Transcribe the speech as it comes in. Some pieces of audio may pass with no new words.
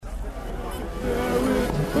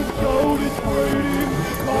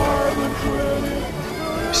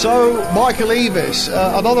So, Michael Eavis,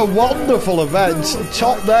 another wonderful event,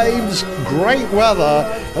 top names, great weather,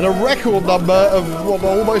 and a record number of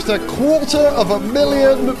almost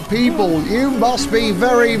 250,000 people. You must be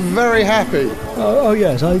very, very happy. Oh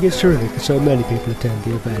yes, I think it's terrific that so many people attend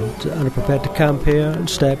the event and are prepared to camp here and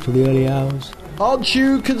stay up till the early hours. Aren't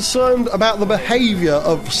you concerned about the behaviour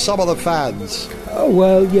of some of the fans? Oh,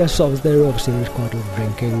 well, yes, there obviously is quite a lot of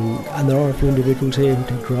drinking, and there are a few individuals here who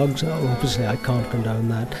take drugs. Obviously, I can't condone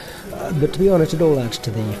that. But to be honest, it all adds to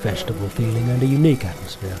the festival feeling and a unique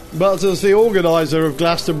atmosphere. But as the organiser of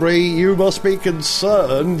Glastonbury, you must be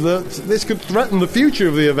concerned that this could threaten the future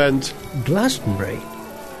of the event. Glastonbury?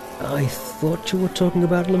 I thought you were talking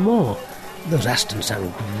about Le Mans. Those Astons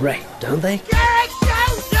sound great, don't they?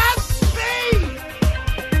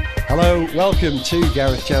 Hello, welcome to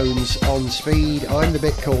Gareth Jones on Speed. I'm the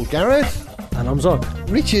bit called Gareth. And I'm Zog.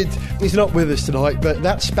 Richard is not with us tonight, but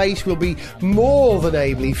that space will be more than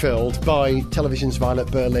ably filled by television's Violet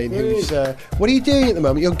Berlin, who's... what are you doing at the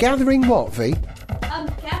moment? You're gathering what, V? I'm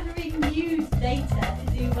gathering news data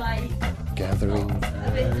to do my... Gathering...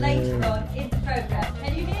 a bit later on in the programme.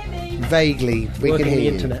 Can you hear me? Vaguely, we can hear the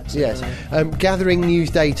you. internet. So yes, gathering news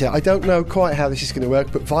data. I don't know quite how this is going to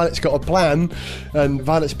work, but Violet's got a plan, and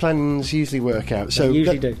Violet's plans usually work out. So they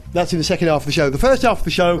usually do. That's in the second half of the show. The first half of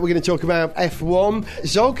the show, we're going to talk about F1.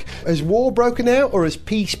 Zog, has war broken out or has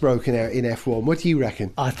peace broken out in F1? What do you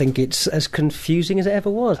reckon? I think it's as confusing as it ever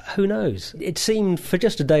was. Who knows? It seemed for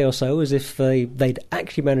just a day or so as if they'd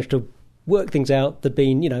actually managed to work things out. There'd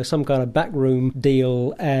been, some kind of backroom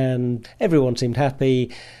deal, and everyone seemed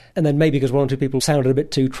happy. And then maybe because one or two people sounded a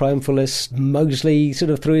bit too triumphalist, Mosley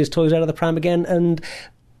sort of threw his toys out of the pram again, and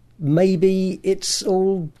maybe it's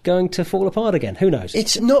all going to fall apart again. Who knows?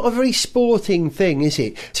 It's not a very sporting thing, is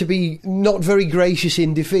it? To be not very gracious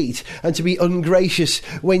in defeat and to be ungracious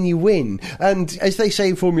when you win. And as they say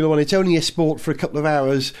in Formula One, it's only a sport for a couple of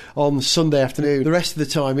hours on Sunday afternoon. The rest of the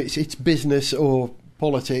time, it's business or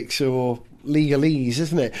politics or legalese,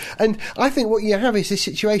 isn't it? And I think what you have is this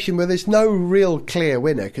situation where there's no real clear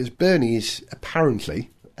winner, because Bernie's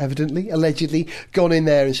evidently, allegedly, gone in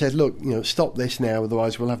there and said, look, stop this now,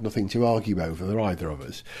 otherwise we'll have nothing to argue over, either of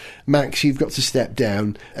us. Max, you've got to step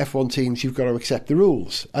down. F1 teams, you've got to accept the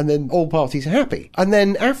rules. And then all parties are happy. And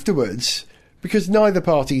then afterwards, because neither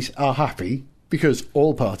parties are happy, because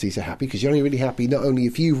all parties are happy, because you're only really happy not only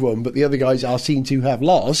if you've won, but the other guys are seen to have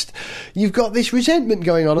lost, you've got this resentment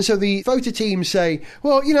going on. And so the voter teams say,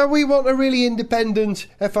 well, we want a really independent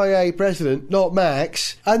FIA president, not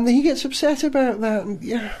Max. And he gets upset about that. And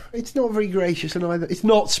yeah, it's not very gracious, and either it's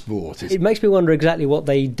not sport. It makes me wonder exactly what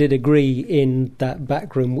they did agree in that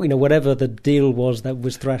back room, whatever the deal was that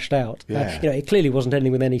was thrashed out. Yeah. It clearly wasn't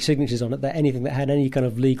anything with any signatures on it, anything that had any kind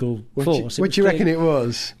of legal force. What do you reckon it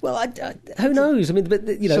was? Well, who knows? I mean,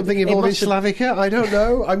 something involving Slavica? I don't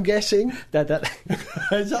know. I'm guessing. That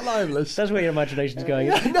Is that libelous? That's where your imagination's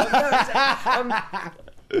going.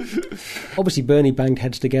 Obviously, Bernie banged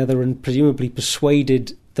heads together and presumably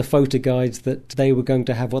persuaded the photo guides that they were going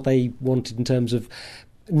to have what they wanted in terms of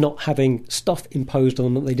not having stuff imposed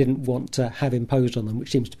on them that they didn't want to have imposed on them,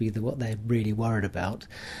 which seems to be what they're really worried about.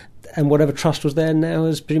 And whatever trust was there now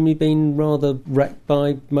has presumably been rather wrecked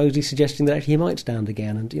by Mosley suggesting that actually he might stand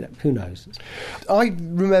again, and who knows. I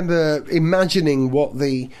remember imagining what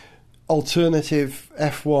the alternative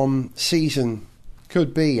F1 season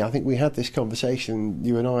could be. I think we had this conversation,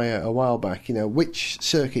 you and I, a while back, which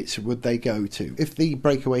circuits would they go to if the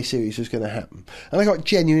breakaway series was going to happen. And I got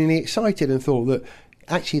genuinely excited and thought that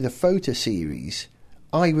actually the photo series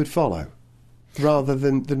I would follow rather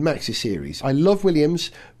than Max's series. I love Williams,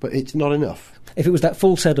 but it's not enough. If it was that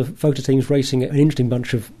full set of photo teams racing an interesting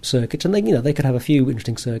bunch of circuits, and they could have a few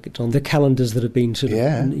interesting circuits on the calendars that have been sort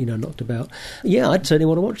of knocked about. Yeah, I'd certainly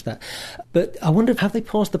want to watch that. But I wonder, have they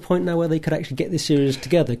passed the point now where they could actually get this series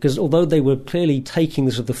together? Because although they were clearly taking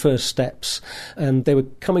the first steps, and they were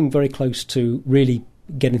coming very close to really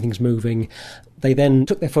getting things moving, they then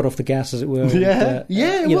took their foot off the gas, as it were.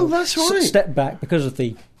 Well, that's right. Stepped back because of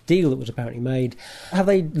the deal that was apparently made. Have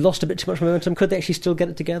they lost a bit too much momentum? Could they actually still get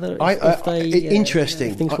it together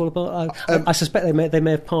interesting. If things fall apart? I suspect they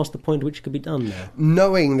may have passed the point at which it could be done now.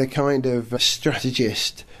 Knowing the kind of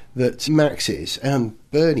strategist that Max is and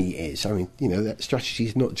Bernie is, that strategy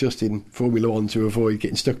is not just in Formula One to avoid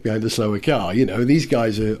getting stuck behind a slower car. These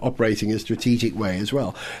guys are operating in a strategic way as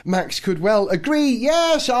well. Max could well agree,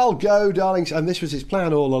 yes, I'll go, darlings, and this was his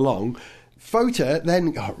plan all along. Fota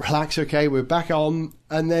then, relax, okay, we're back on,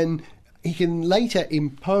 and then he can later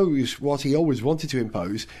impose what he always wanted to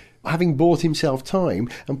impose, having bought himself time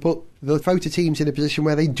and put the photo team's in a position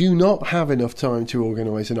where they do not have enough time to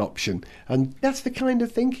organise an option. And that's the kind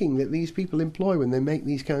of thinking that these people employ when they make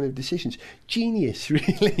these kind of decisions. Genius,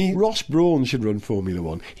 really. Ross Brawn should run Formula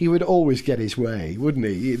One. He would always get his way, wouldn't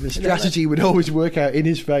he? The strategy would always work out in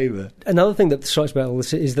his favour. Another thing that strikes me about all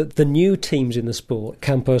this is that the new teams in the sport,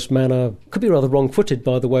 Campos, Manor, could be rather wrong-footed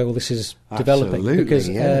by the way all this is developing. Absolutely, because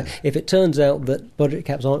yeah. If it turns out that budget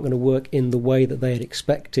caps aren't going to work in the way that they had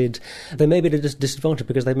expected, they may be at a disadvantage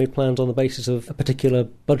because they've made plans on the basis of a particular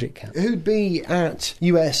budget cap. Who'd be at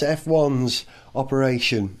US F1's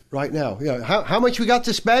operation right now? You know, how much we got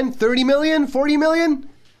to spend? 30 million? 40 million?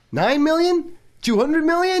 9 million? 200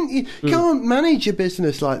 million? You can't manage a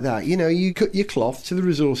business like that. You know, you cut your cloth to the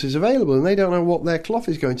resources available, and they don't know what their cloth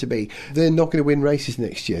is going to be. They're not going to win races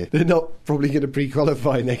next year. They're not probably going to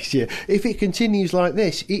pre-qualify next year. If it continues like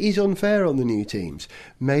this, it is unfair on the new teams.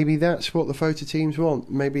 Maybe that's what the photo teams want.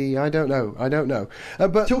 Maybe, I don't know.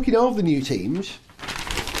 But talking of the new teams...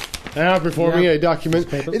 Now, performing a document.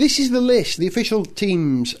 This is the list. The official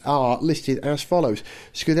teams are listed as follows.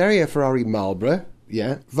 Scuderia Ferrari Marlboro,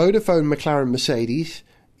 yeah. Vodafone McLaren Mercedes,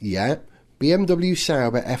 yeah. BMW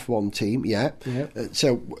Sauber F1 team, yeah.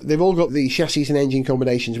 So they've all got the chassis and engine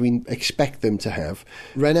combinations we expect them to have.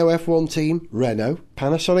 Renault F1 team, Renault.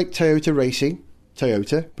 Panasonic Toyota Racing,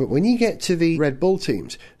 Toyota. But when you get to the Red Bull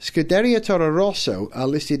teams, Scuderia Toro Rosso are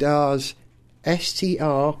listed as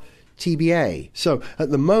STR TBA. So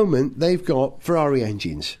at the moment they've got Ferrari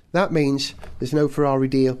engines. That means there's no Ferrari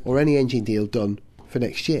deal or any engine deal done for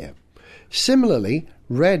next year. Similarly,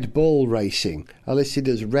 Red Bull Racing are listed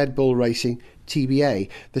as Red Bull Racing TBA.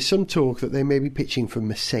 There's some talk that they may be pitching for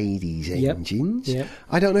Mercedes engines. Yep.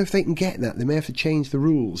 I don't know if they can get that. They may have to change the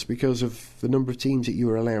rules because of the number of teams that you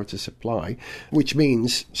are allowed to supply, which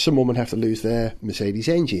means someone would have to lose their Mercedes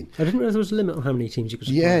engine. I didn't realise there was a limit on how many teams you could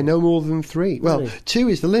supply. Yeah, no more than 3. Well, Really? 2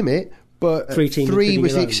 is the limit, but 3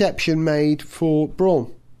 was the exception made for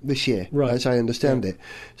Brawn this year, right, as I understand it.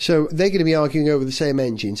 So they're going to be arguing over the same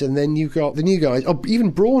engines, and then you've got the new guys. Oh, even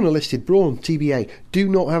Brawn are listed. Brawn, TBA, do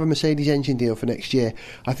not have a Mercedes engine deal for next year.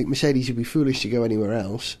 I think Mercedes would be foolish to go anywhere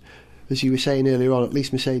else. As you were saying earlier on, at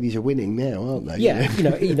least Mercedes are winning now, aren't they? Yeah, you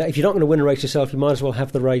know, if you're not going to win a race yourself, you might as well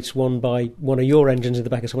have the race won by one of your engines in the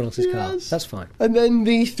back of someone else's car. That's fine. And then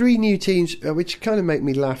these 3 new teams, which kind of make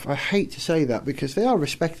me laugh. I hate to say that because they are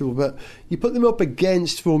respectable, but you put them up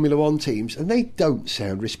against Formula One teams and they don't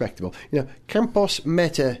sound respectable. You know, Campos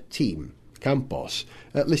Meta Team, Campos,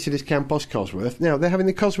 listed as Campos Cosworth. Now, they're having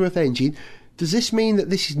the Cosworth engine. Does this mean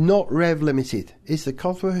that this is not rev limited? Is the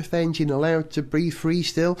Cosworth engine allowed to breathe free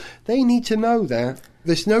still? They need to know that.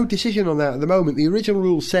 There's no decision on that at the moment. The original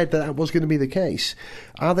rules said that was going to be the case.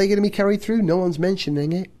 Are they going to be carried through? No one's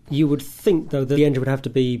mentioning it. You would think, though, that the engine would have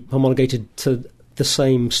to be homologated to the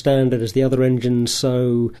same standard as the other engines,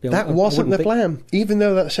 so... That wasn't the plan. Even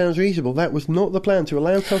though that sounds reasonable, that was not the plan. To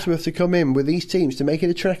allow Cosworth to come in with these teams to make it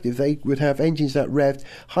attractive, they would have engines that revved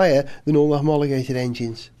higher than all the homologated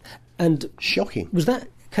engines. And shocking. Was that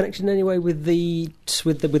connected in any way with the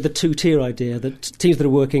 2-tier idea, that teams that are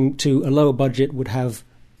working to a lower budget would have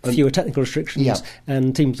fewer technical restrictions,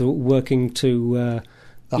 and teams that are working to a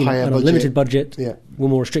higher budget, unlimited budget were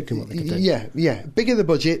more restricted in what they could do? Yeah. Bigger the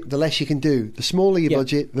budget, the less you can do. The smaller your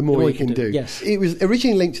budget, the more you can do. Yes. It was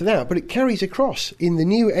originally linked to that, but it carries across in the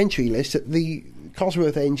new entry list that the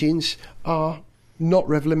Cosworth engines are not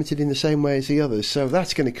rev limited in the same way as the others, so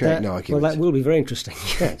that's going to create an argument. Well, that will be very interesting.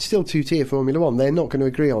 Yeah, it's still 2-tier Formula One. They're not going to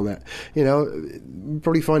agree on that. You know, we'll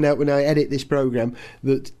probably find out when I edit this programme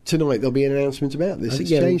that tonight there'll be an announcement about this.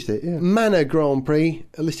 It's changed it. Yeah. Manor Grand Prix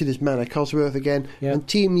listed as Manor Cosworth again, and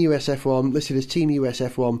Team US F1 listed as Team US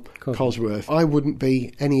F1 Cosworth. I wouldn't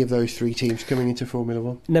be any of those 3 teams coming into Formula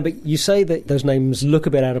One. No, but you say that those names look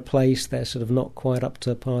a bit out of place. They're sort of not quite up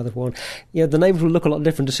to par with one. Yeah, the names will look a lot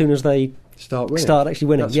different as soon as they start actually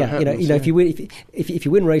winning. That's happens, if you win, if you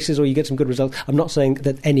win races or you get some good results, I'm not saying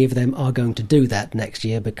that any of them are going to do that next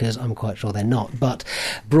year, because I'm quite sure they're not. But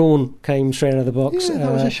Brawn came straight out of the box. Yeah,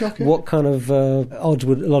 that was a shocker. What kind of odds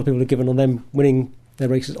would a lot of people have given on them winning their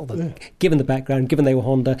races? Although, given the background, given they were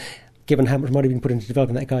Honda, given how much money had been put into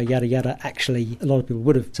developing that car, yada yada, actually a lot of people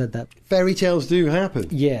would have said that. Fairy tales do happen.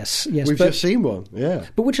 Yes. We've just seen one,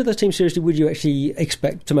 But which of those teams, seriously, would you actually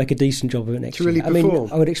expect to make a decent job of it next year? Really perform? I mean,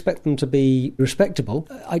 I would expect them to be respectable.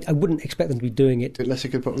 I wouldn't expect them to be doing it... Unless they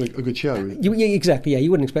could put on a good show. Exactly,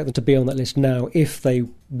 you wouldn't expect them to be on that list now if they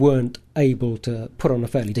weren't able to put on a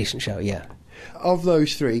fairly decent show, Of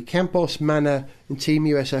those 3, Campos, Manor and Team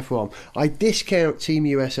US F1, I discount Team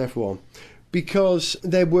US F1 because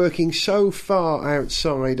they're working so far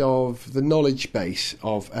outside of the knowledge base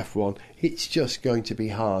of F1, it's just going to be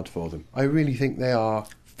hard for them. I really think they are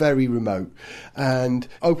very remote. And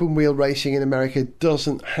open wheel racing in America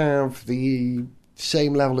doesn't have the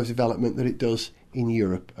same level of development that it does in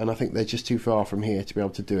Europe, and I think they're just too far from here to be able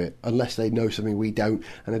to do it, unless they know something we don't,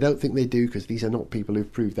 and I don't think they do, because these are not people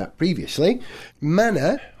who've proved that previously.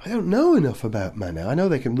 Manor, I don't know enough about Manor. I know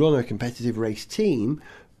they can run a competitive race team,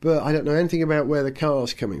 but I don't know anything about where the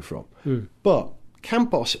car's coming from. But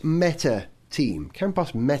Campos Meta Team.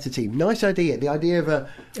 Nice idea. The idea of a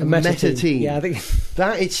meta team. Yeah, I think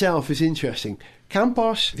that itself is interesting.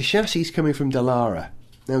 Campos, the chassis is coming from Dallara.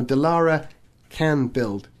 Now, Dallara can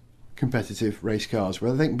build competitive race cars.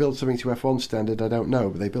 Whether they can build something to F1 standard, I don't know,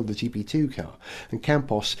 but they build a GP2 car. And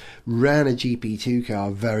Campos ran a GP2 car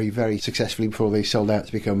very, very successfully before they sold out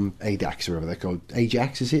to become ADAX, or whatever they're called.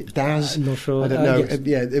 Ajax, is it? DAS? I'm not sure. I don't know.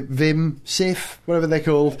 Yes. Vim, SIF, whatever they're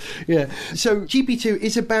called. Yeah. So GP2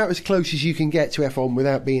 is about as close as you can get to F1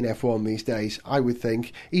 without being F1 these days, I would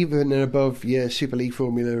think. Even and above your Super League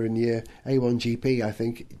Formula and your A1 GP, I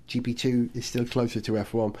think GP2 is still closer to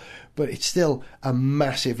F1. But it's still a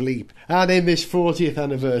massive leap. And in this 40th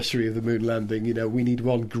anniversary of the moon landing, we need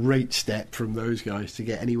one great step from those guys to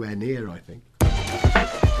get anywhere near, I think.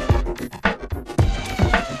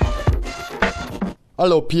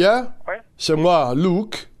 Hello, Pierre. C'est moi,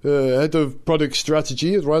 Luke, head of product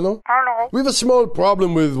strategy at Renault. Hello. We have a small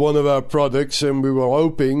problem with one of our products, and we were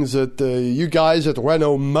hoping that you guys at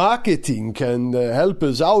Renault Marketing can help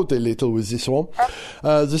us out a little with this one.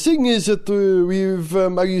 The thing is that we've,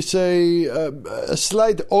 a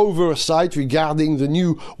slight oversight regarding the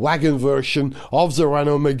new wagon version of the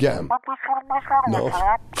Renault Megane.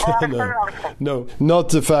 No, not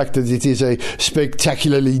the fact that it is a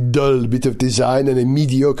spectacularly dull bit of design and a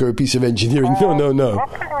mediocre piece of engineering. No.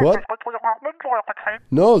 What?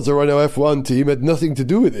 No, the Renault F1 team had nothing to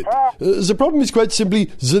do with it. The problem is quite simply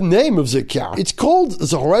the name of the car. It's called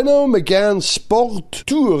the Renault Megane Sport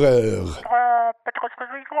Tourer.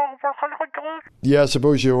 Yeah, I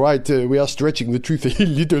suppose you're right. We are stretching the truth a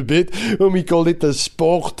little bit when we call it a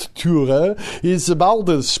Sport Tourer. It's about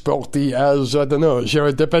as sporty as, I don't know,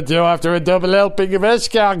 Gerard Depardieu after a double helping of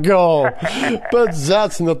escargot. But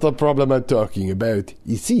that's not the problem I'm talking about,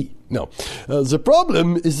 ici. No. The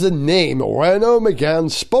problem is the name Renault Megane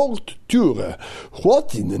Sport Tourer.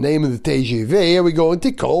 What in the name of the TGV are we going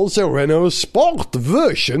to call the Renault Sport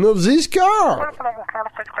version of this car?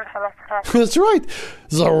 That's right.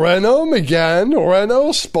 The Renault Megane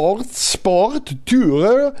Renault Sport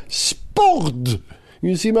Tourer Sport.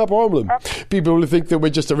 You see my problem? People will think that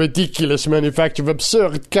we're just a ridiculous manufacturer of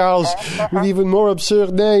absurd cars with even more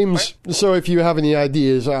absurd names. So if you have any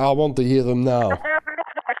ideas, I want to hear them now.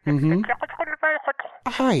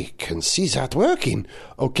 I can see that working.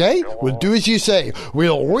 Okay, we'll do as you say.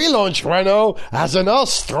 We'll relaunch Renault as an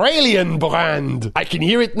Australian brand. I can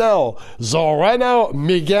hear it now. The Renault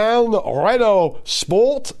Megane Renault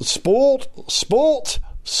Sport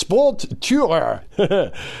Tourer.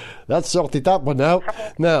 Let's sort it out now.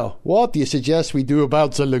 Now, what do you suggest we do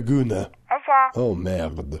about the Laguna? Oh,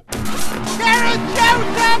 merde. Gareth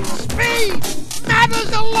Jones on speed!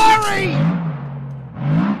 Mother's a lorry!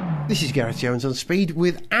 This is Gareth Jones on Speed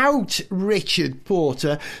without Richard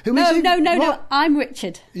Porter. No, I'm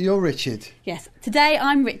Richard. You're Richard. Yes. Today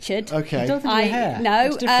I'm Richard. Okay. I don't think your hair.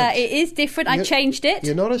 No, it is different. I changed it.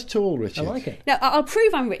 You're not as tall, Richard. I like it. No, I'll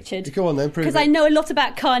prove I'm Richard. Go on then, prove it. Because I know a lot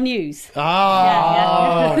about car news.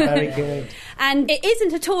 Ah! Yeah. Very good. And it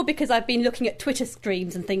isn't at all because I've been looking at Twitter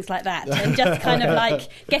streams and things like that and just kind of like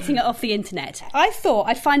getting it off the internet. I thought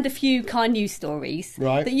I'd find a few car news stories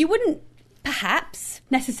that you wouldn't perhaps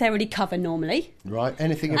necessarily cover normally. Right,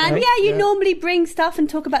 anything about... And you normally bring stuff and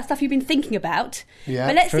talk about stuff you've been thinking about. Yeah,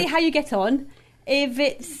 but let's see how you get on if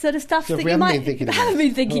it's sort of stuff that you might haven't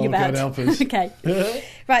been thinking about. God help us. Okay.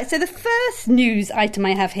 Right, so the first news item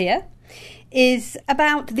I have here is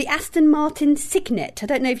about the Aston Martin Signet. I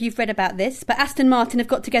don't know if you've read about this, but Aston Martin have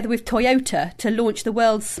got together with Toyota to launch the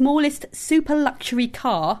world's smallest super luxury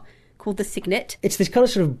car called the Signet. It's this kind of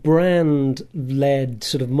sort of brand-led,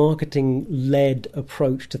 sort of marketing-led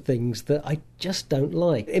approach to things that I just don't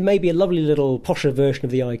like. It may be a lovely little posher version of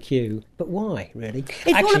the IQ, but why, really?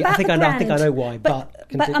 It's all about the brand. I think I know why, but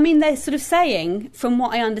I mean, they're sort of saying, from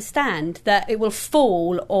what I understand, that it will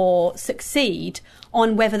fall or succeed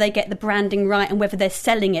on whether they get the branding right and whether they're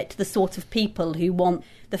selling it to the sort of people who want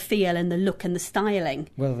the feel and the look and the styling.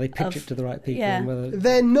 Whether they pitch it to the right people. Yeah. And whether...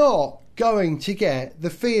 They're not going to get the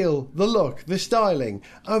feel, the look, the styling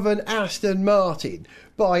of an Aston Martin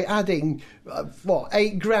by adding,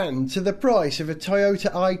 $8,000 to the price of a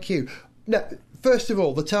Toyota IQ. Now, First of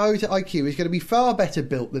all, the Toyota IQ is going to be far better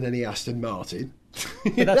built than any Aston Martin.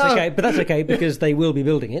 But that's okay because they will be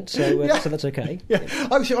building it, so that's okay. Yeah.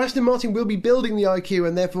 Oh, so Aston Martin will be building the IQ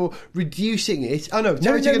and therefore reducing it. Oh no,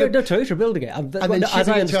 Toyota are building it. As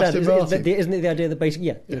I understand, isn't it the idea that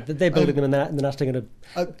basically, they're building them and then Aston going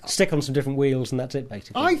to stick on some different wheels and that's it,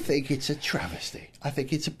 basically. I think it's a travesty. I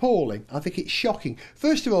think it's appalling. I think it's shocking.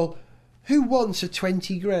 First of all, who wants a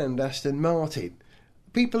 20 grand Aston Martin?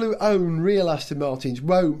 People who own real Aston Martins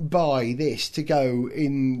won't buy this to go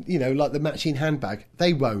in, like the matching handbag.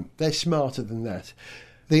 They won't. They're smarter than that.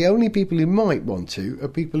 The only people who might want to are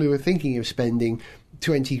people who are thinking of spending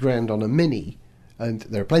 20 grand on a Mini, and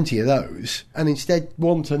there are plenty of those, and instead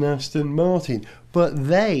want an Aston Martin. But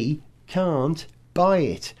they can't buy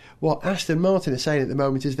it. What Aston Martin are saying at the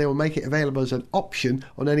moment is they will make it available as an option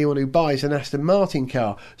on anyone who buys an Aston Martin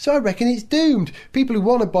car. So I reckon it's doomed. People who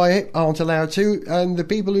want to buy it aren't allowed to, and the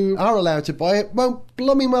people who are allowed to buy it won't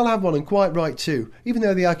blooming well have one, and quite right too, even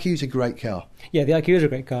though the IQ's a great car. Yeah, the IQ is a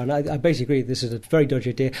great car, and I basically agree this is a very dodgy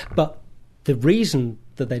idea, but the reason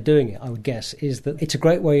that they're doing it, I would guess, is that it's a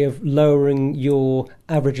great way of lowering your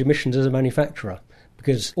average emissions as a manufacturer.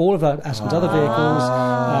 Because all of Aston's other vehicles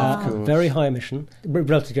are very high emission,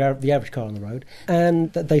 relative to the average car on the road,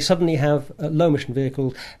 and that they suddenly have low emission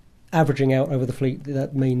vehicles averaging out over the fleet.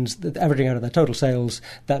 That means that averaging out of their total sales,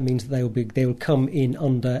 that means that they will come in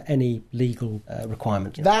under any legal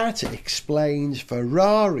requirement. That explains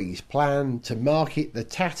Ferrari's plan to market the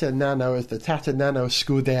Tata Nano as the Tata Nano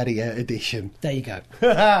Scuderia edition. There you go.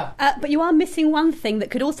 But you are missing one thing that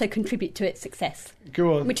could also contribute to its success.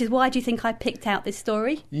 Go on. Which is why do you think I picked out this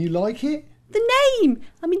story? You like it? The name!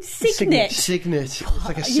 I mean, Signet. Signet. It's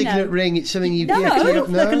like a signet ring. It's something you No, get.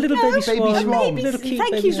 Like a little baby swan. Little cute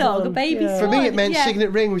thank you, Zog. A baby swan. For me, it meant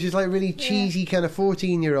signet ring, which is like a really cheesy kind of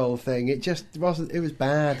 14-year-old thing. It just wasn't. It was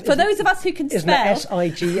bad. For those of us who can spell, isn't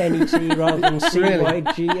it SIGNET rather than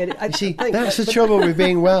CYG? See, that's the trouble with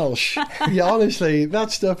being Welsh. Yeah, honestly,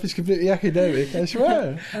 that stuff is completely academic. I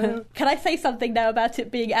swear. Can I say something now about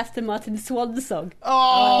it being Aston Martin's swan song?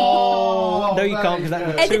 Oh no, you can't. Because that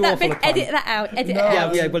was edit too that awful bit. Edit that out. Edit it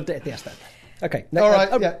out. out. Yeah, well, yes, that. Okay. All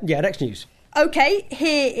right. Next news. Okay,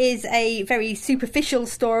 here is a very superficial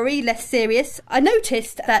story, less serious. I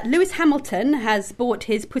noticed that Lewis Hamilton has bought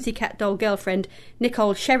his pussycat doll girlfriend,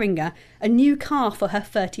 Nicole Scherzinger, a new car for her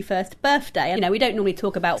 31st birthday. We don't normally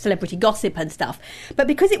talk about celebrity gossip and stuff, but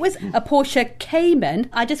because it was a Porsche Cayman,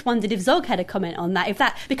 I just wondered if Zog had a comment on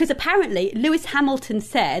that. Because apparently Lewis Hamilton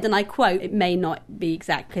said, and I quote, it may not be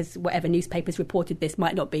exact because whatever newspapers reported this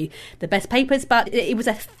might not be the best papers, but it was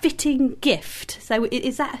a fitting gift. So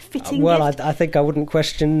is that a fitting gift? I think I wouldn't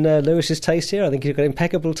question Lewis's taste here. I think he's got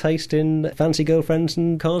impeccable taste in fancy girlfriends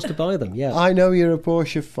and cars to buy them. Yeah, I know you're a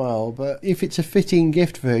Porsche file, but if it's a fitting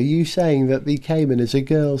gift for her, you saying that the Cayman is a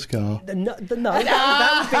girl's car? No, that would be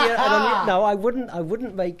no. I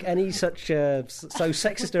wouldn't make any such so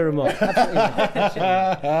sexist a remark. Absolutely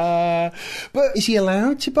not. But is he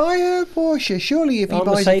allowed to buy a Porsche? Surely, if he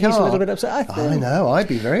buys Mercedes, a car, a little bit upset. I know. I'd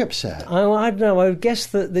be very upset. I don't know. I would guess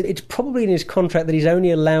that it's probably in his contract that he's only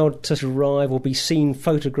allowed to drive or be seen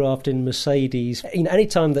photographed in Mercedes. Any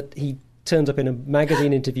time that he turns up in a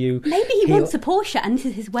magazine interview, maybe he wants a Porsche and this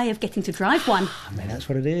is his way of getting to drive one. I mean, that's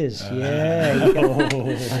what it is. Yeah.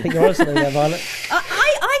 I think you're on something there, Violet.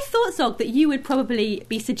 I thought, Zog, that you would probably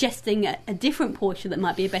be suggesting a different Porsche that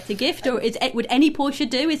might be a better gift, or would any Porsche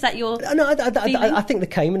do? Is that your No, I think the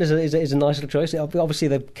Cayman is a nice little choice. Obviously,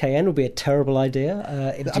 the Cayenne would be a terrible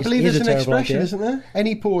idea. I believe there's an expression, isn't there?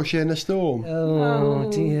 Any Porsche in a storm.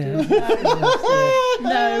 Oh dear.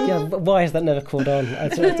 No. Yeah, but why has that never caught on?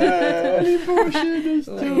 Any Porsche in a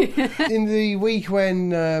storm. In the week when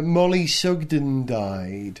Molly Sugden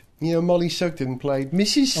died, Molly Sugden played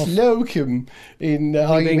Mrs. Slocum in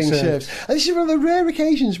Are You Being Served? And this is one of the rare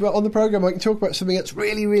occasions where on the programme I can talk about something that's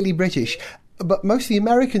really, really British. But most of the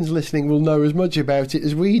Americans listening will know as much about it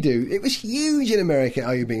as we do. It was huge in America,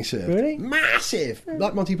 Are You Being Served? Really? Massive!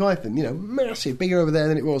 Like Monty Python, massive. Bigger over there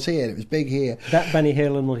than it was here, and it was big here. That Benny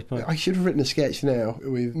Hill and Monty Python. I should have written a sketch now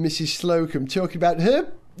with Mrs. Slocum talking about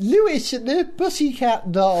her Lewis and her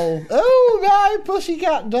pussycat doll. Oh, my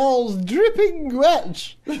pussycat doll's dripping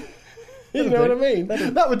wet. You know what I mean?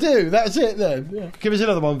 That would do. That's it then. Yeah. Give us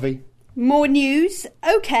another one, V. More news.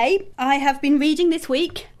 Okay, I have been reading this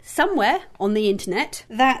week somewhere on the internet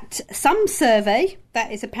that some survey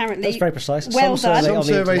that is apparently that's very precise. Well some done.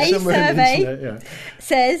 survey A survey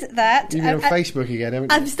says that you've been on Facebook again,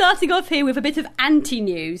 haven't you? I'm starting off here with a bit of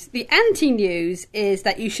anti-news. The anti-news is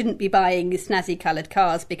that you shouldn't be buying snazzy coloured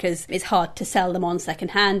cars because it's hard to sell them on second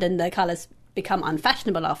hand and the colours become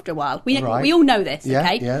unfashionable after a while. We Right. we all know this, Yeah,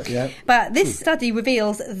 okay? yeah. But this study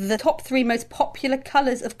reveals the top 3 most popular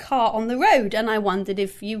colours of car on the road, and I wondered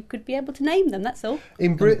if you could be able to name them, that's all.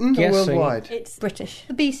 In Britain or guessing- worldwide? It's British.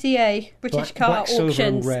 The BCA, British Car black, silver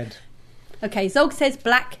Auctions. and red. Okay, Zog says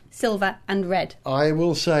black, silver and red. I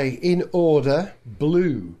will say, in order,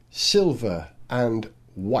 blue, silver and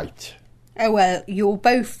white. Oh, well, you're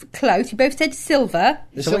both close. You both said silver.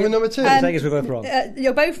 Is silver number 2? Take us, we're both wrong.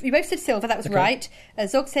 You both said silver, that was right.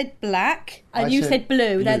 Zog said black, and I you said said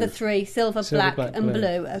blue. They're blue. the 3, silver, Silver, black, black, and blue.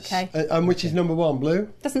 blue. Okay. And which is number 1? Blue?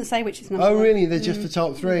 Doesn't say which is number Oh, one. really? They're just the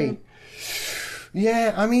top 3?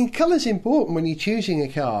 Yeah, I mean, colour's important when you're choosing a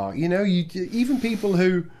car. You know, even people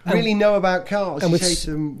who really know about cars, and you with say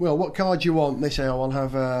to them, well, what car do you want? And they say, oh, I'll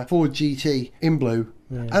have a Ford GT in blue.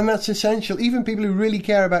 Yeah. And that's essential. Even people who really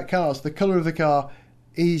care about cars, the colour of the car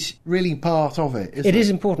is really part of it, isn't it? It is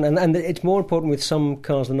important, and it's more important with some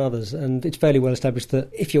cars than others, and it's fairly well established that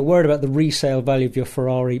if you're worried about the resale value of your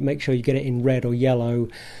Ferrari, make sure you get it in red or yellow.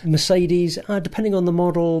 Mercedes, depending on the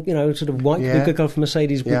model, you know, sort of white would be a good colour for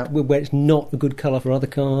Mercedes, where it's not a good colour for other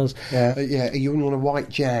cars. Yeah, you wouldn't want a white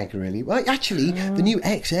Jag, really. Well, actually, the new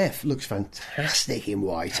XF looks fantastic in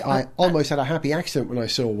white. I almost had a happy accident when I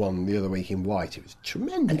saw one the other week in white. It was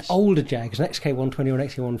tremendous. An older Jag, an XK120 or an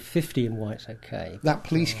XK150 in white's okay. That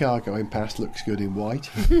police car going past looks good in white.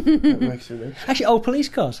 That makes sense. Actually, old police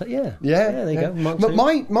cars, yeah. There you go. Mark But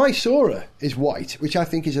II. my Sora is white, which I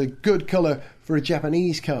think is a good colour for a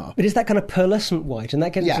Japanese car. But it's that kind of pearlescent white, and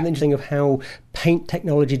that gets something interesting of how paint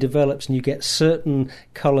technology develops, and you get certain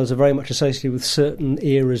colours are very much associated with certain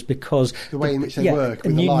eras because The way in which they work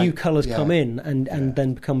with the new light. colours come in and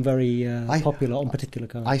then become very popular on particular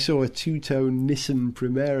cars. I saw a two-tone Nissan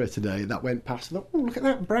Primera today that went past. I thought, oh, look at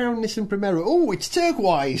that brown Nissan Primera. Oh, it's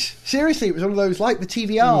turquoise. Seriously, it was one of those like the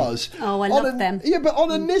TVRs. Oh, I love them. Yeah, but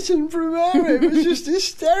on a Nissan Primera, it was just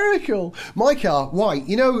hysterical. My car, white.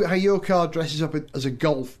 You know how your car dresses up as a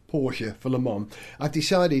Golf Porsche for Le Mans? I've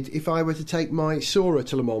decided if I were to take my Sora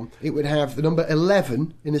to Le Mans, it would have the number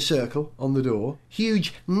 11 in a circle on the door,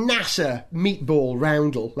 huge NASA meatball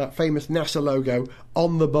roundel, that famous NASA logo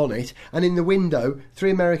on the bonnet, and in the window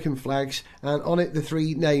 3 American flags, and on it the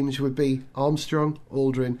 3 names would be Armstrong,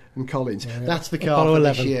 Aldrin and Collins. That's the car Apollo for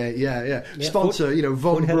 11. this year. Yeah. Sponsor,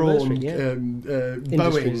 Von 40th Braun, anniversary,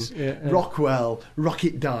 Boeing, Rockwell,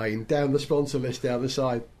 Rocketdyne, down the sponsor list down the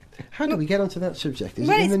side. How do we get onto that subject? Is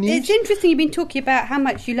it in the news? It's interesting you've been talking about how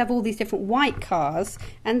much you love all these different white cars,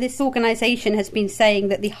 and this organisation has been saying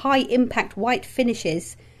that the high-impact white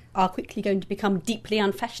finishes are quickly going to become deeply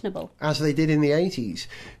unfashionable. As they did in the 80s.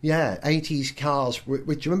 Yeah, 80s cars.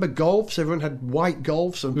 Which, remember Golfs? Everyone had white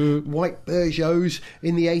Golfs and white Peugeots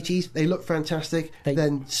in the 80s. They look fantastic.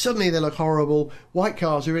 Then suddenly they look horrible. White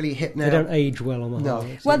cars are really hip now. They don't age well on the whole.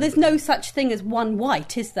 Well, there's no such thing as one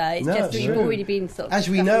white, is there? It's just it's we've true. already been sort of... As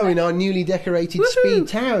we know in our newly decorated Woohoo! Speed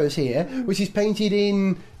Towers here, which is painted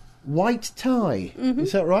in white tie.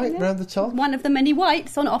 Is that right? Round the top? One of the many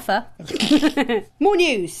whites on offer. More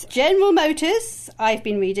news. General Motors, I've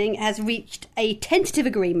been reading, has reached a tentative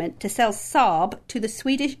agreement to sell Saab to the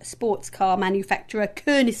Swedish sports car manufacturer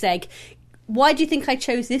Koenigsegg. Why do you think I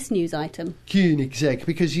chose this news item? Koenigsegg,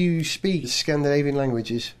 because you speak Scandinavian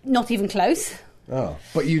languages. Not even close. Oh,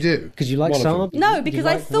 but you do. Because you like One of Saab? them. No, because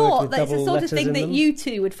I like the words thought with that's the double sort of letters thing in that them? you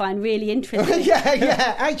two would find really interesting.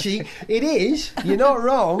 yeah, actually, it is. You're not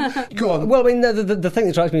wrong. Go on. Well, I mean, the thing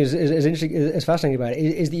that strikes me is interesting, is fascinating about it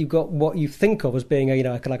is that you've got what you think of as being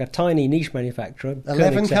like a tiny niche manufacturer.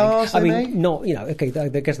 11 Koenigsegg. cars, I mean, they make? not okay. I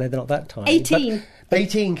guess they're not that tiny. 18.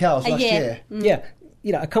 18 cars last year. year.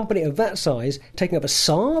 Yeah. A company of that size taking up a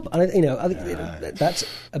Saab, I think that's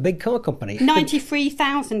a big car company.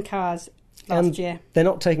 93,000 cars last year. They're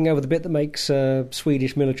not taking over the bit that makes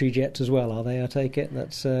Swedish military jets as well, are they? I take it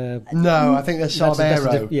that's No, I think they're Saab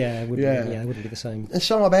Aero. it wouldn't be the same. And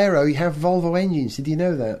Saab Aero, you have Volvo engines. Did you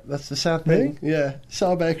know that? That's the sad thing. Really? Yeah.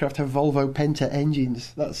 Saab aircraft have Volvo Penta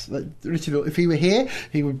engines. That's Richard. If he were here,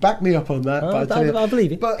 he would back me up on that. I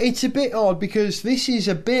believe it. But it's a bit odd because this is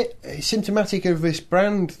a bit symptomatic of this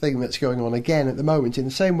brand thing that's going on again at the moment, in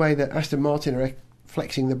the same way that Aston Martin are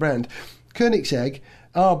flexing the brand. Koenigsegg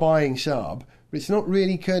are buying Saab, but it's not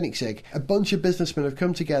really Koenigsegg. A bunch of businessmen have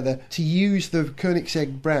come together to use the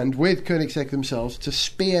Koenigsegg brand with Koenigsegg themselves to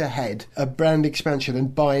spearhead a brand expansion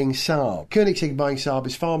and buying Saab. Koenigsegg buying Saab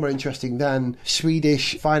is far more interesting than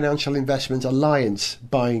Swedish Financial Investment Alliance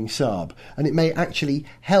buying Saab, and it may actually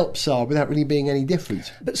help Saab without really being any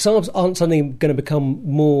different. But Saabs aren't suddenly going to become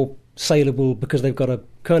more saleable because they've got a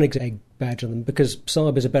Koenigsegg badge on them, because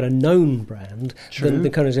Saab is a better known brand than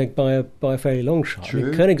Koenigsegg by a fairly long shot. I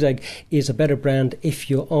mean, Koenigsegg is a better brand if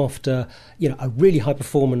you're after, a really high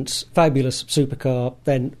performance, fabulous supercar.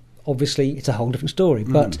 Then obviously it's a whole different story.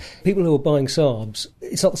 But people who are buying Saabs,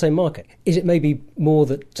 it's not the same market. Is it maybe more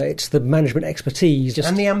that it's the management expertise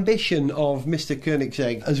and the ambition of Mr.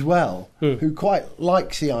 Koenigsegg as well, who quite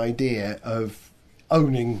likes the idea of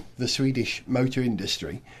owning the Swedish motor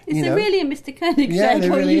industry? Is there really a Mr. Koenigsegg? Yeah,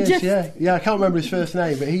 there really is. Yeah, I can't remember his first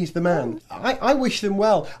name, but he's the man. I wish them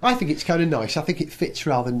well. I think it's kind of nice. I think it fits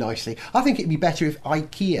rather nicely. I think it'd be better if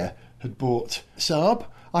IKEA had bought Saab.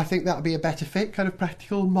 I think that would be a better fit, kind of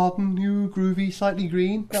practical, modern, new, groovy, slightly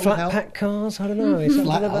green. Flat pack cars, I don't know. I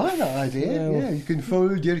like that idea. Yeah, you can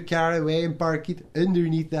fold your car away and park it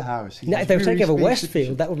underneath the house. Now, if they were taking over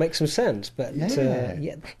Westfield, that would make some sense. But that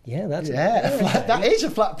is a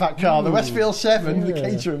flat pack car. The Westfield 7, the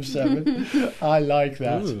Caterham 7. I like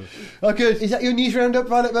that. Oh, good. Is that your news roundup,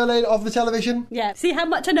 Violet Berlin, of the television? Yeah. See how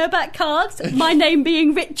much I know about cars? My name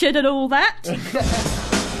being Richard and all that. Do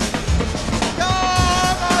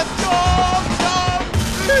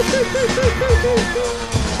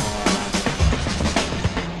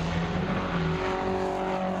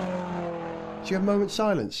you have a moment's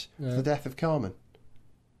silence for the death of Carmen?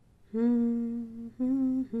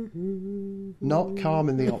 Not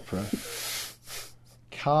Carmen the opera.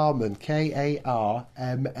 Carmen, Karmann.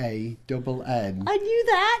 I knew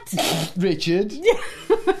that. Richard.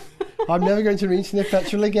 I'm never going to re-sniff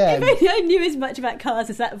petrol again. I knew as much about cars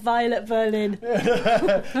as that Violet Berlin.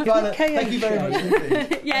 Violet, thank you very much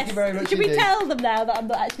indeed. Yes. Thank you very much Should we indeed. tell them now that I'm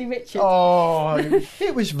not actually Richard? Oh,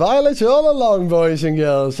 it was Violet all along, boys and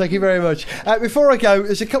girls. Thank you very much. Before I go,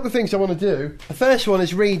 there's a couple of things I want to do. The first one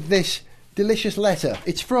is read this delicious letter.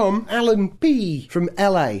 It's from Alan P. from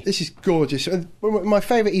LA. This is gorgeous. One of my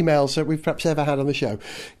favourite emails that we've perhaps ever had on the show.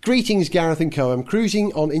 Greetings, Gareth and co. I'm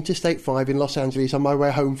cruising on Interstate 5 in Los Angeles on my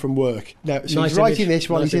way home from work. Now, so he's writing this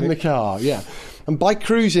while he's in the car. Yeah. And by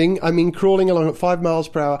cruising, I mean crawling along at 5 miles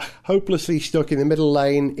per hour, hopelessly stuck in the middle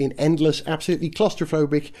lane in endless, absolutely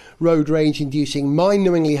claustrophobic, road rage-inducing,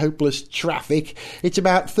 mind-numbingly hopeless traffic. It's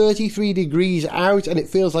about 33 degrees out and it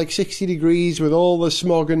feels like 60 degrees with all the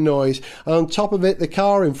smog and noise. And on top of it, the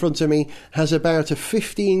car in front of me has about a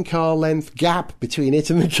 15-car length gap between it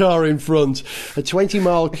and the car in front. A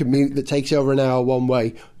 20-mile commute that takes over an hour one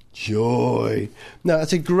way. Joy. No,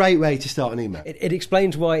 that's a great way to start an email. It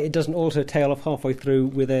explains why it doesn't also tail off halfway through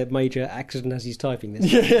with a major accident as he's typing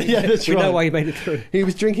this. Yeah, that's right. We know why he made it through. He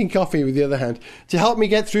was drinking coffee with the other hand. To help me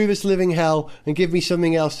get through this living hell and give me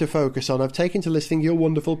something else to focus on, I've taken to listening to your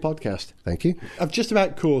wonderful podcast. Thank you. I've just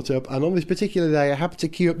about caught up, and on this particular day I happened to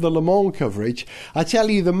queue up the Le Mans coverage. I tell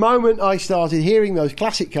you, the moment I started hearing those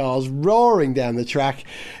classic cars roaring down the track,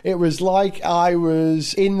 it was like I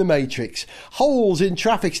was in the Matrix. Holes in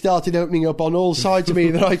traffic started opening up on all sides of me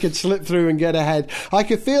that I could slip through and get ahead. I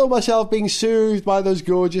could feel myself being soothed by those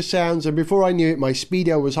gorgeous sounds, and before I knew it, my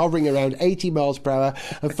speedo was hovering around 80 miles per hour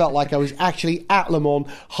and felt like I was actually at Le Mans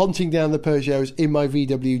hunting down the Peugeots in my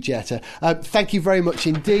VW Jetta. Thank you very much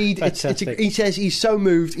indeed. He says he's so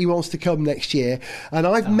moved he wants to come next year, and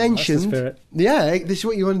I've mentioned, yeah, this is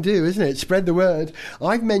what you want to do, isn't it? Spread the word.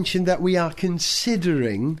 I've mentioned that we are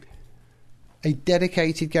considering a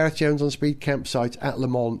dedicated Gareth Jones on Speed campsite at Le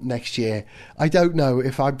Mans next year. I don't know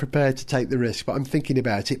if I'm prepared to take the risk, but I'm thinking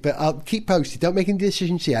about it. But I'll keep posted. Don't make any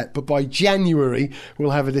decisions yet, but by January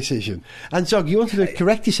we'll have a decision. And Zog, you wanted to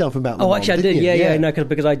correct yourself about Le Mans. Oh, actually, I did. Yeah. No,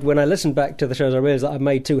 because when I listened back to the shows, I realised that I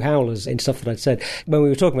made two howlers in stuff that I'd said when we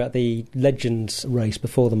were talking about the Legends race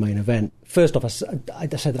before the main event. First off, I said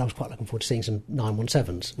that I was quite looking forward to seeing some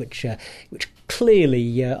 917s, which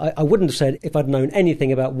clearly I wouldn't have said if I'd known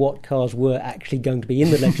anything about what cars were actually going to be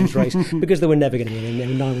in the Legends race, because they were never going to be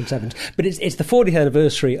in the 917s. But it's the 40th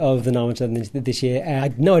anniversary of the 917s this year, and I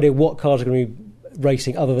had no idea what cars were going to be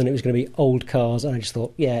racing other than it was going to be old cars, and I just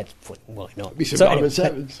thought, why not?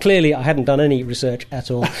 Anyway, clearly I hadn't done any research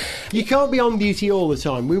at all. You can't be on duty all the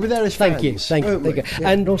time. We were there as fans. Thank you. Yeah.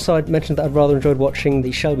 And also I'd mentioned that I'd rather enjoyed watching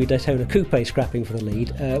the Shelby Daytona Coupe scrapping for the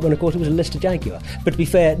lead, when of course it was a Lister Jaguar. But to be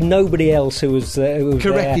fair, nobody else who was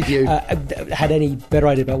corrected there, you had any better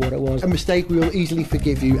idea about what it was. A mistake we will easily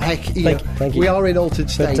forgive you. Heck, thank you. We are in altered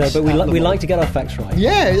states. But we like to get our facts right.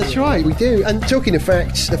 Yeah, that's right, we do. And talking of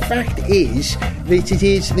facts, the fact is that it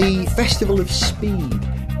is the Festival of Speed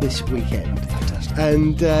this weekend. Fantastic.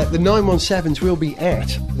 And the 917s will be at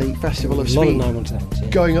the Festival of Speed. A lot of 917s, yeah.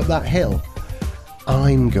 Going up that hill.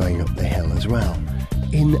 I'm going up the hill as well.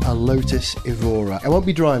 in a Lotus Evora. I won't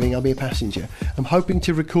be driving, I'll be a passenger. I'm hoping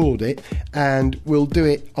to record it, and we'll do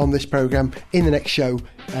it on this programme in the next show.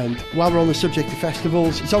 And while we're on the subject of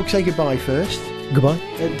festivals, it's all to say goodbye first. Goodbye.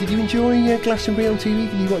 Did you enjoy Glastonbury on TV?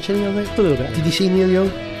 Did you watch any of it? A little bit. Did you see Neil Young?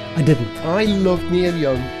 I didn't. I loved Neil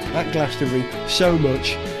Young at Glastonbury so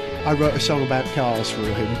much, I wrote a song about cars for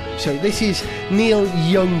him. So this is Neil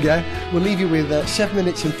Younger. We'll leave you with 7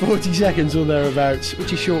 minutes and 40 seconds or thereabouts,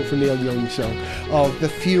 which is short for Neil Young's song, of the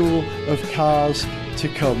fuel of cars to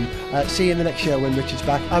come. See you in the next show when Richard's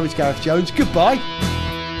back. I was Gareth Jones. Goodbye.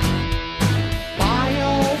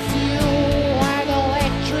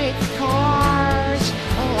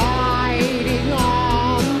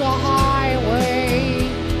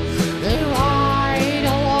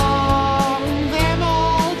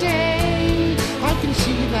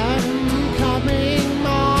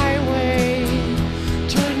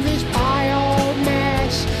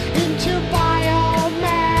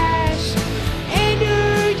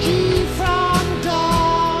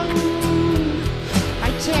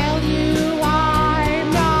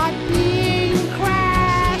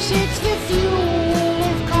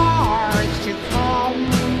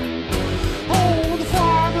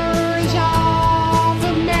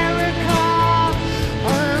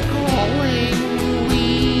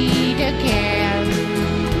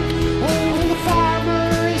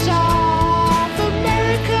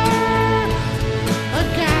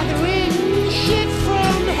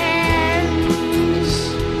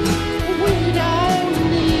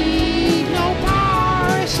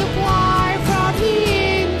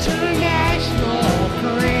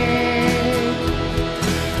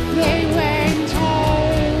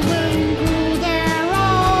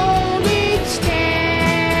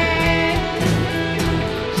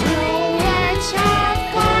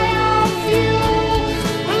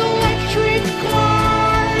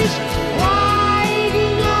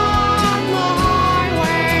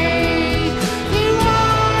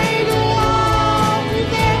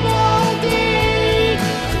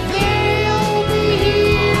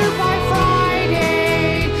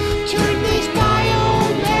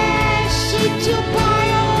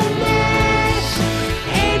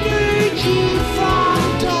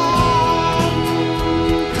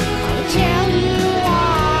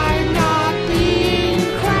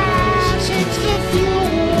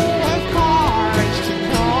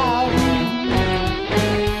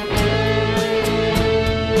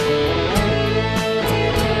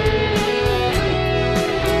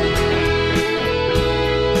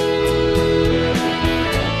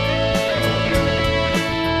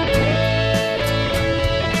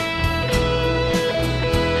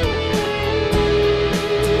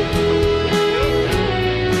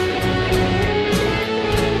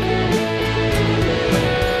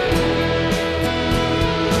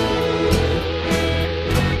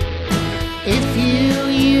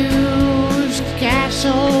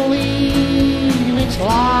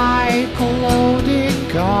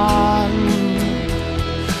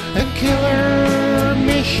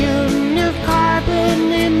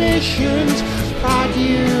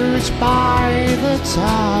 Produced by the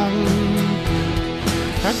tongue.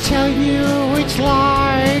 I tell you, it's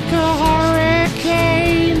like a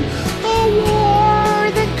hurricane, a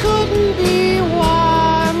war that couldn't be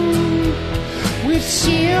won. With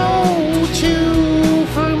CO2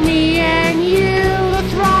 for me and you, the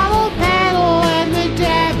throttle pedal and the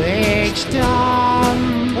damage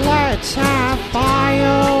done. Let's have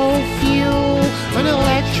biofuel and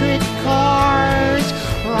electric cars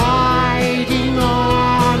riding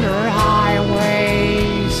on our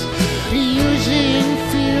highways, using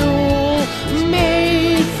fuel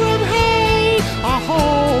made from hay. I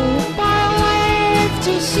hope I'll live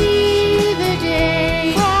to see the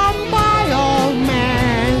day. From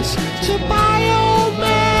biomass to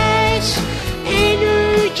biomass,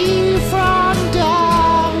 energy from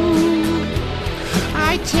dung.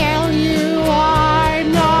 I tell you,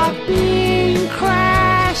 I'm not being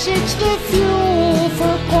crass. It's the fuel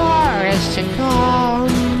for cars to come.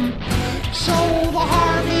 So the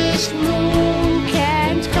harvest moon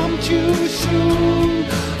can't come too soon.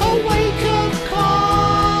 A wake-up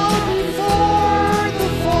call before the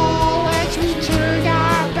fall, as we turn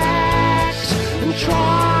our backs and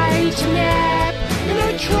try to nap in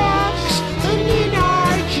our trucks and in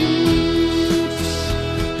our jeeps.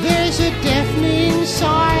 There's a deafening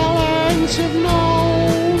silence of no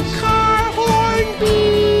car horn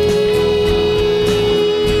beeps,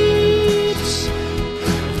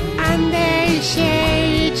 and they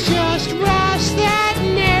say it's just rust that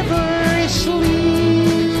never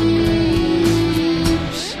sleeps.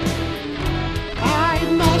 I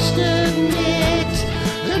must admit,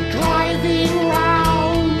 the driving round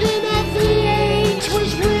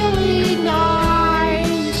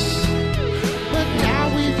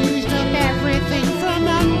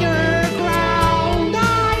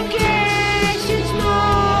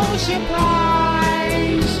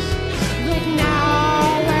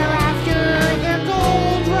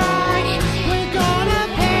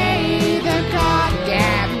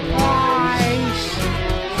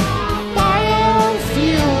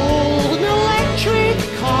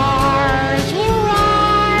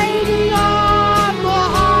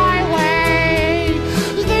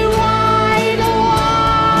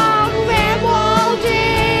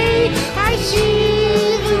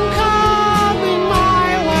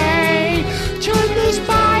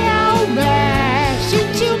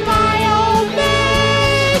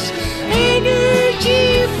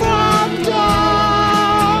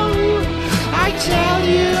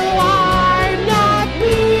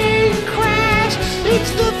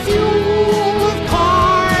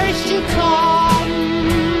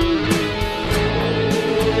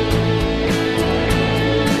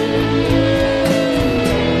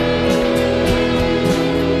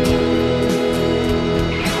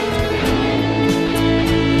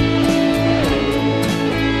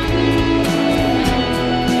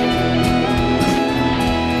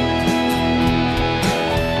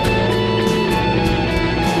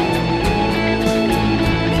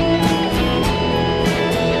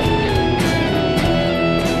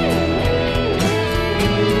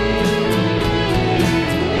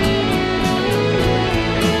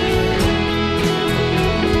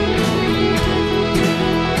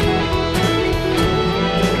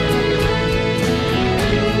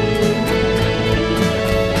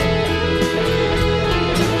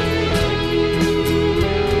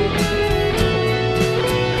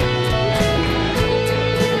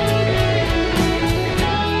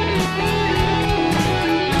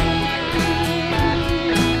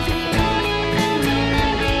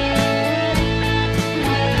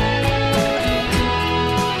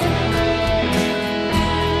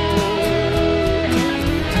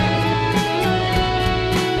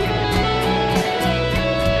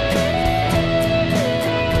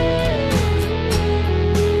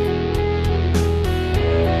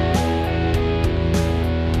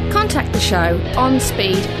show on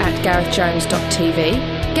speed at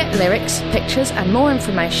garethjones.tv. Get lyrics, pictures and more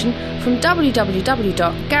information from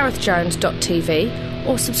www.garethjones.tv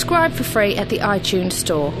or subscribe for free at the iTunes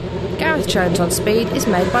Store. Gareth Jones on Speed is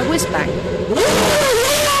made by Whizbang.